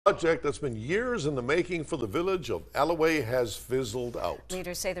Project that's been years in the making for the village of Allouez has fizzled out.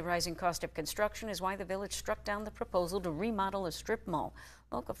 Leaders say the rising cost of construction is why the village struck down the proposal to remodel a strip mall.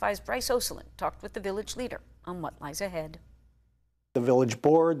 Local 5's Bryce Oselin talked with the village leader on what lies ahead. The village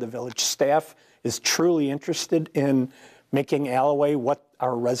board, the village staff is truly interested in making Allouez what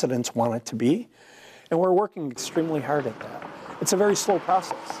our residents want it to be, and we're working extremely hard at that. It's a very slow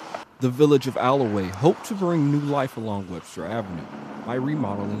process. The village of Allouez hoped to bring new life along Webster Avenue by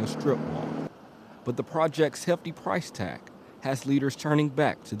remodeling a strip mall. But the project's hefty price tag has leaders turning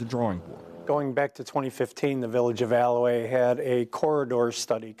back to the drawing board. Going back to 2015, the village of Allouez had a corridor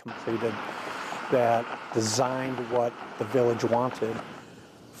study completed that designed what the village wanted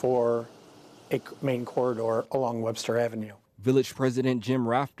for a main corridor along Webster Avenue. Village President Jim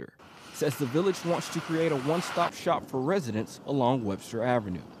Rafter says the village wants to create a one-stop shop for residents along Webster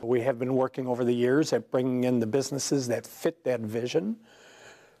Avenue. We have been working over the years at bringing in the businesses that fit that vision,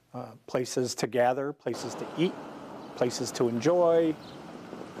 places to gather, places to eat, places to enjoy,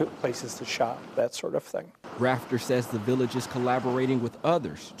 places to shop, that sort of thing. Rafter says the village is collaborating with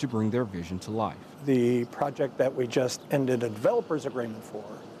others to bring their vision to life. The project that we just ended a developer's agreement for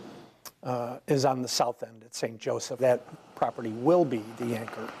is on the south end at St. Joseph. That property will be the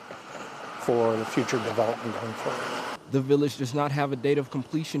anchor for the future development going forward. The village does not have a date of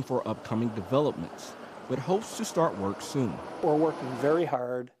completion for upcoming developments, but hopes to start work soon. We're working very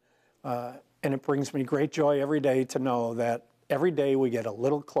hard, and it brings me great joy every day to know that every day we get a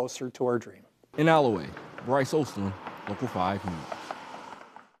little closer to our dream. In Allouez, Bryce Oselin, Local 5 News.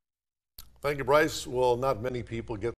 Thank you, Bryce. Well, not many people get